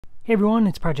Hey everyone,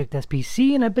 it's Project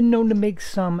SPC, and I've been known to make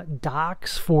some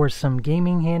docks for some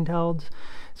gaming handhelds.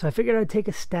 So I figured I'd take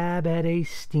a stab at a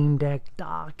Steam Deck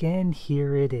dock, and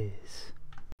here it is.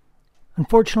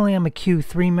 Unfortunately, I'm a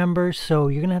Q3 member, so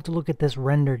you're going to have to look at this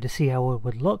render to see how it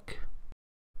would look.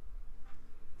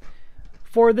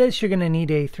 For this, you're going to need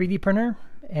a 3D printer,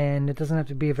 and it doesn't have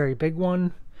to be a very big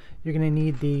one. You're going to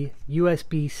need the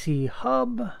USB-C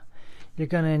hub. You're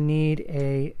going to need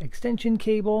a extension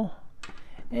cable.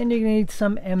 And you're going to need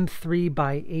some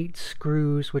M3x8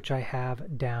 screws, which I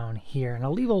have down here. And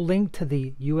I'll leave a link to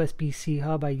the USB-C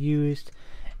hub I used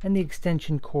and the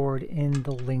extension cord in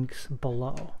the links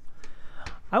below.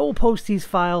 I will post these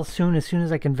files as soon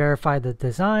as I can verify the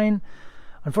design.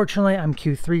 Unfortunately, I'm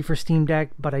Q3 for Steam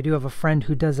Deck, but I do have a friend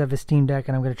who does have a Steam Deck,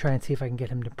 and I'm going to try and see if I can get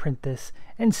him to print this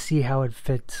and see how it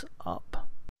fits up.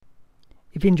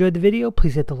 If you enjoyed the video,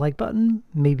 please hit the like button,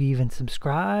 maybe even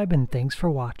subscribe, and thanks for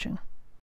watching.